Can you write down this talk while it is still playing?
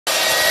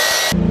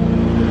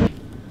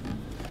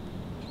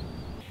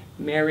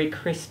Merry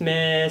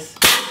Christmas.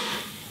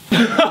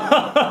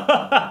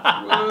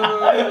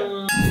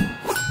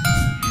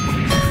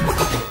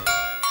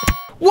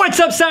 What's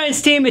up, science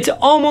team? It's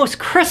almost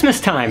Christmas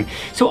time,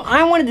 so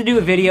I wanted to do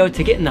a video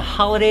to get in the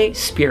holiday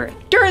spirit.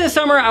 During the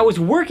summer, I was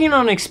working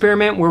on an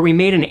experiment where we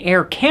made an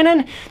air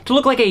cannon to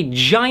look like a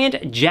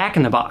giant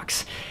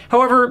jack-in-the-box.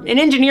 However, in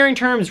engineering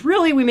terms,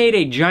 really we made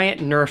a giant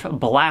nerf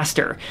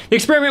blaster. The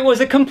experiment was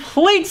a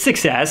complete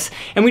success,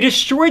 and we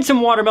destroyed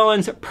some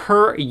watermelons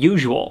per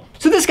usual.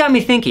 So this got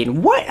me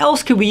thinking, what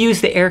else could we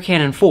use the air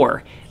cannon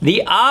for?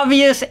 The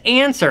obvious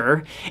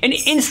answer, an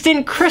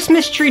instant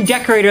Christmas tree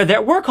decorator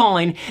that we're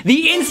calling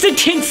the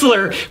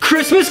Insta-tinsler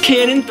Christmas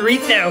Cannon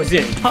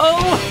 3000. Ho,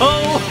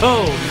 ho,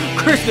 ho!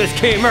 Christmas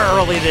came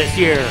early this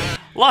year.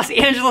 Los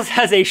Angeles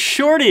has a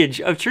shortage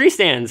of tree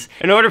stands.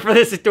 In order for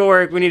this to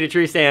work, we need a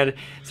tree stand,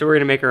 so we're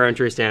gonna make our own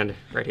tree stand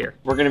right here.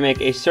 We're gonna make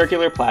a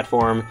circular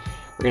platform.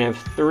 We're gonna have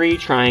 3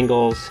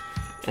 triangles,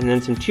 and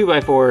then some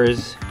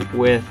 2x4s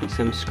with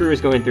some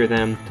screws going through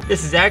them.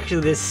 This is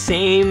actually the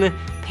same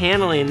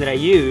paneling that I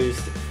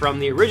used from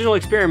the original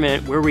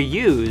experiment where we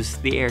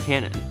used the air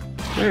cannon.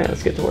 All right,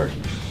 let's get to work.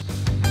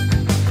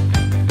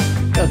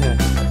 Okay.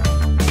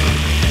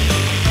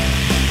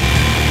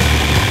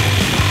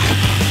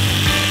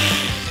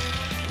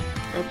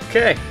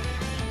 Okay,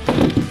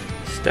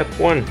 step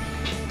 1.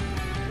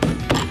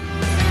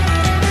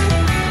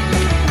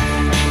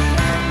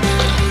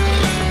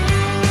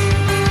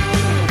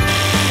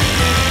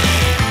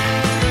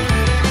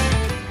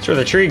 That's where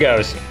the tree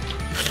goes.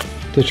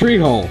 The tree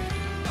hole.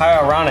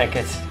 How ironic,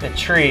 it's the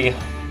tree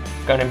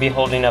gonna be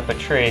holding up a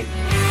tree.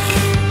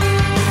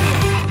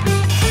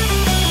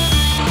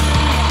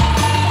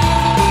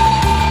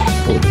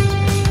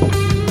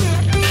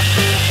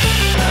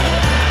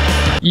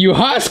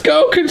 Uhas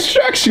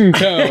Construction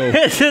Co.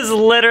 This is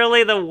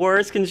literally the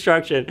worst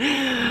construction.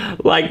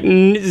 Like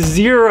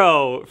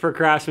 0 for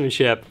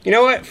craftsmanship. You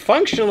know what?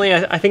 Functionally,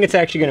 I think it's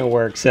actually gonna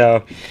work,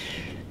 so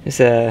it's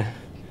a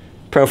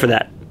pro for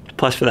that,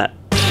 plus for that.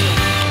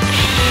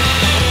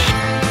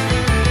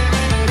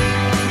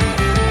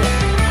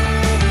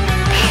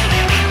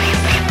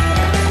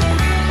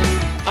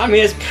 I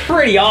mean, it's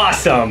pretty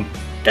awesome.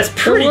 That's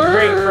pretty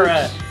great for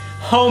a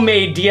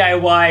homemade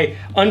DIY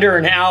under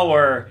an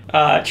hour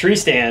tree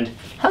stand.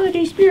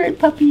 Holiday spirit,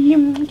 puppy.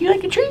 Do you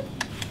like a tree?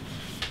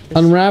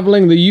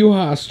 Unraveling the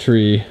Uhas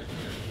tree.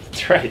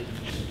 That's right.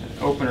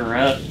 Open her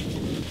up.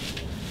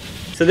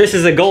 So this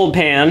is a gold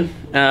pan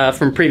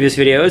from previous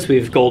videos.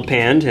 We've gold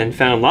panned and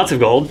found lots of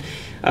gold.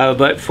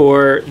 But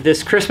for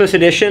this Christmas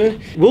edition,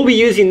 we'll be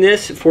using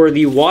this for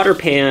the water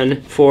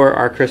pan for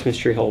our Christmas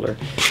tree holder.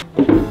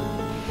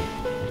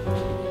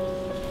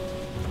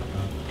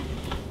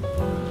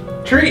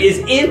 Tree is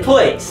in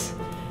place.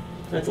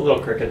 That's a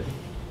little crooked.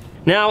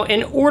 Now,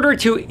 in order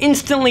to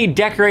instantly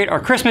decorate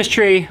our Christmas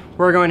tree,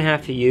 we're going to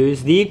have to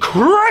use the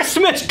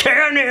Christmas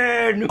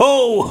cannon!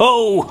 Ho,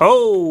 ho,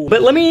 ho!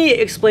 But let me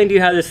explain to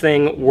you how this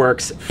thing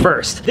works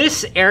first.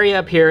 This area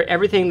up here,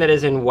 everything that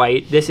is in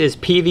white, this is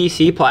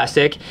PVC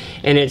plastic,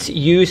 and it's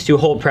used to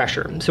hold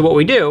pressure. So what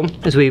we do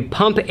is we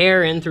pump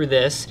air in through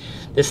this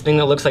thing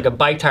that looks like a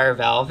bike tire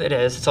valve. It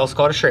is, it's also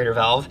called a Schrader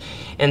valve.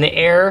 And the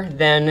air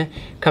then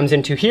comes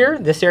into here,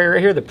 this area right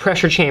here, the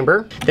pressure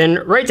chamber. Then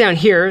right down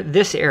here,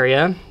 this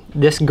area,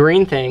 this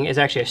green thing is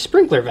actually a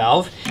sprinkler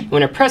valve.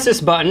 When I press this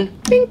button,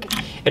 bink,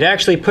 it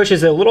actually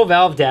pushes a little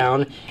valve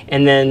down,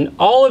 and then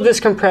all of this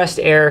compressed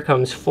air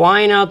comes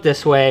flying out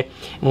this way,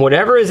 and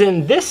whatever is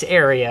in this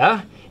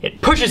area,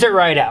 it pushes it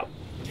right out.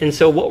 And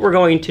so what we're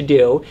going to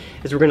do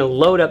is we're gonna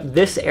load up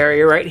this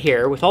area right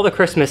here with all the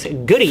Christmas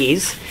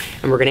goodies,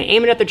 and we're gonna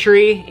aim it at the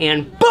tree,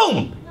 and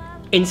boom!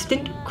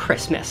 Instant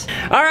Christmas.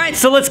 All right,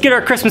 so let's get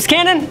our Christmas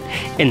cannon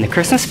in the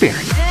Christmas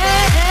spirit.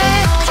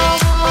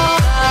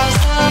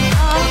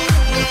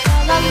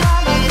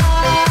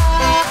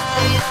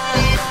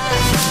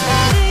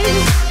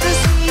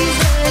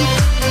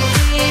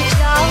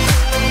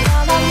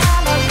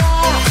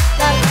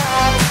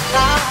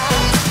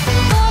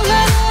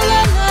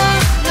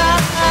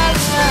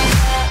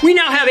 We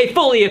now have a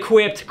fully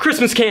equipped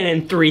Christmas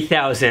Cannon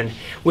 3000,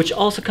 which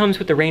also comes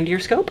with the reindeer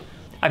scope.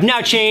 I've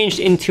now changed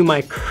into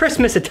my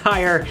Christmas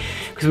attire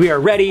because we are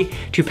ready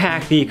to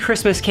pack the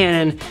Christmas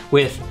cannon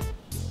with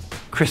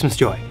Christmas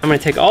joy. I'm gonna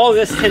take all of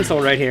this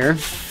tinsel right here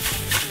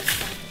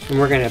and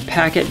we're gonna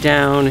pack it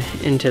down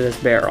into this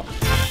barrel.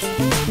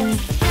 All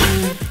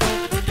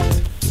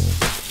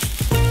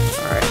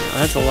right, now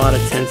that's a lot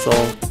of tinsel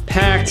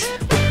packed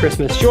with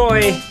Christmas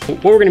joy.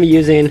 What we're gonna be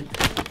using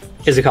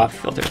is a coffee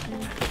filter.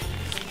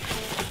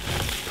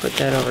 Put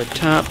that over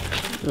top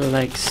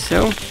like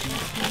so.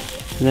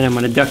 And then I'm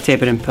gonna duct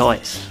tape it in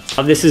place.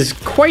 This is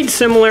quite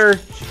similar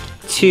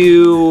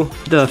to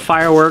the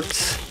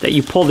fireworks that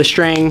you pull the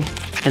string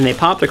and they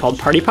pop. They're called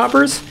party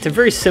poppers. It's a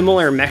very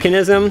similar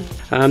mechanism.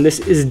 This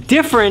is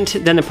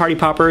different than the party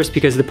poppers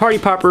because the party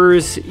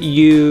poppers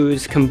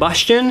use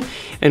combustion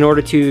in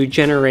order to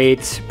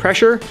generate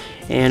pressure.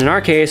 And in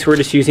our case, we're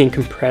just using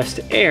compressed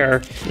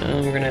air.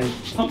 Now we're gonna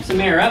pump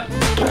some air up.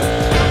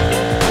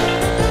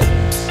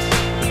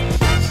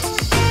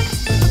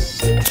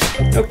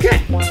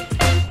 Okay.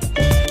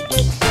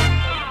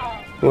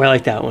 Oh, I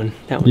like that one.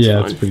 That one's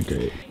fun. That's pretty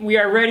great. We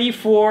are ready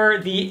for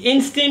the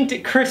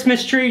instant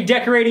Christmas tree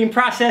decorating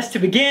process to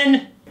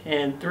begin.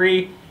 And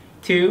 3,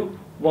 2,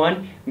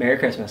 1, Merry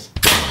Christmas.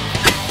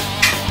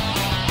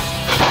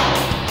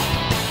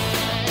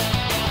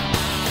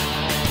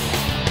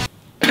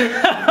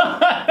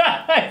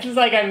 It's just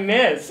like I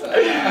missed.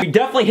 We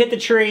definitely hit the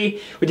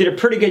tree. We did a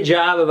pretty good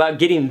job about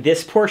getting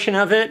this portion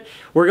of it.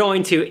 We're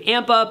going to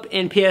amp up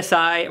in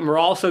PSI, and we're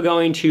also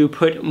going to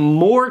put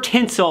more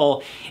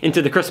tinsel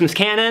into the Christmas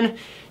cannon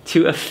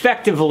to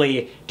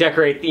effectively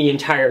decorate the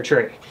entire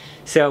tree.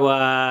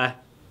 So,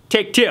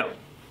 take 2.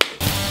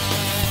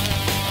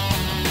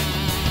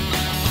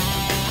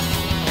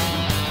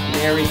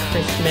 Merry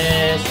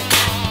Christmas.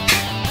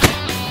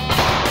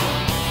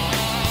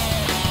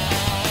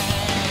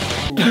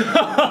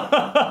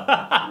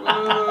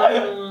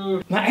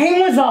 My aim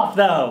was off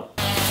though.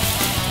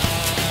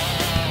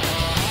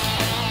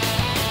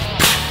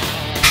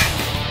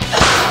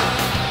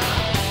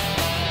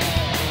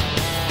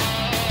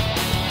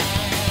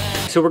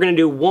 So we're gonna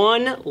do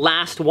one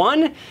last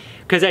one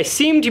because I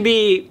seem to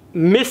be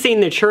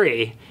missing the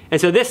tree. And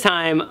so this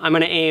time I'm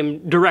gonna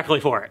aim directly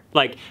for it.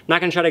 Like, I'm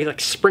not gonna try to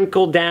like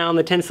sprinkle down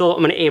the tinsel.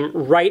 I'm gonna aim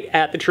right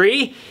at the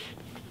tree.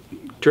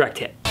 Direct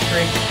hit.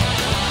 3.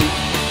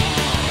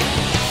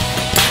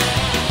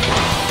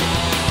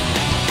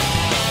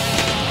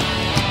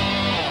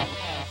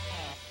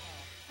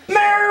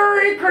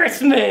 Merry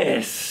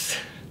Christmas!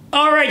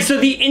 All right, so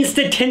the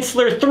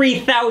Insta-tinsler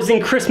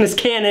 3000 Christmas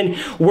Cannon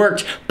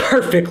worked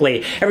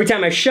perfectly. Every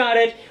time I shot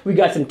it, we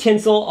got some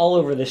tinsel all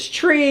over this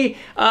tree.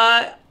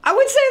 I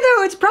would say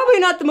though, it's probably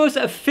not the most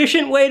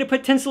efficient way to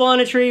put tinsel on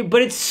a tree,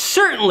 but it's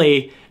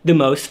certainly the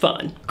most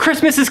fun.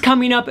 Christmas is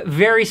coming up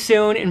very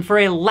soon, and for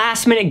a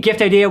last minute gift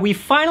idea, we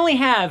finally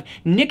have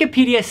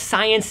Nicopedia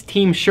Science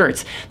Team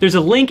shirts. There's a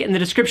link in the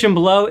description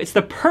below. It's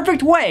the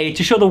perfect way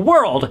to show the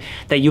world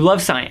that you love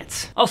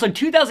science. Also,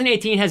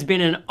 2018 has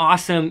been an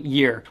awesome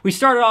year. We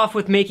started off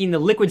with making the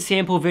liquid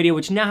sample video,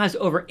 which now has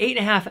over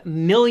 8.5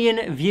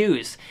 million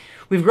views.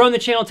 We've grown the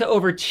channel to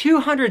over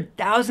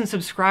 200,000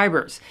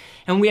 subscribers,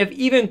 and we have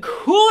even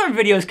cooler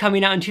videos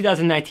coming out in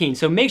 2019,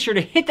 so make sure to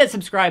hit that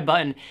subscribe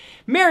button.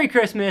 Merry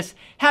Christmas,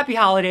 Happy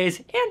Holidays,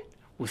 and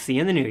we'll see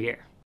you in the new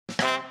year.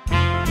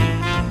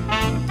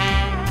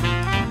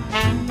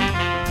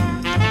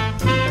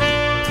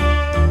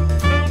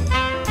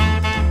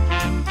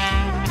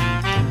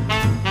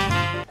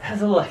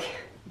 How's it look?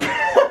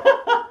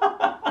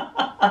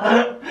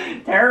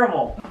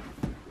 Terrible.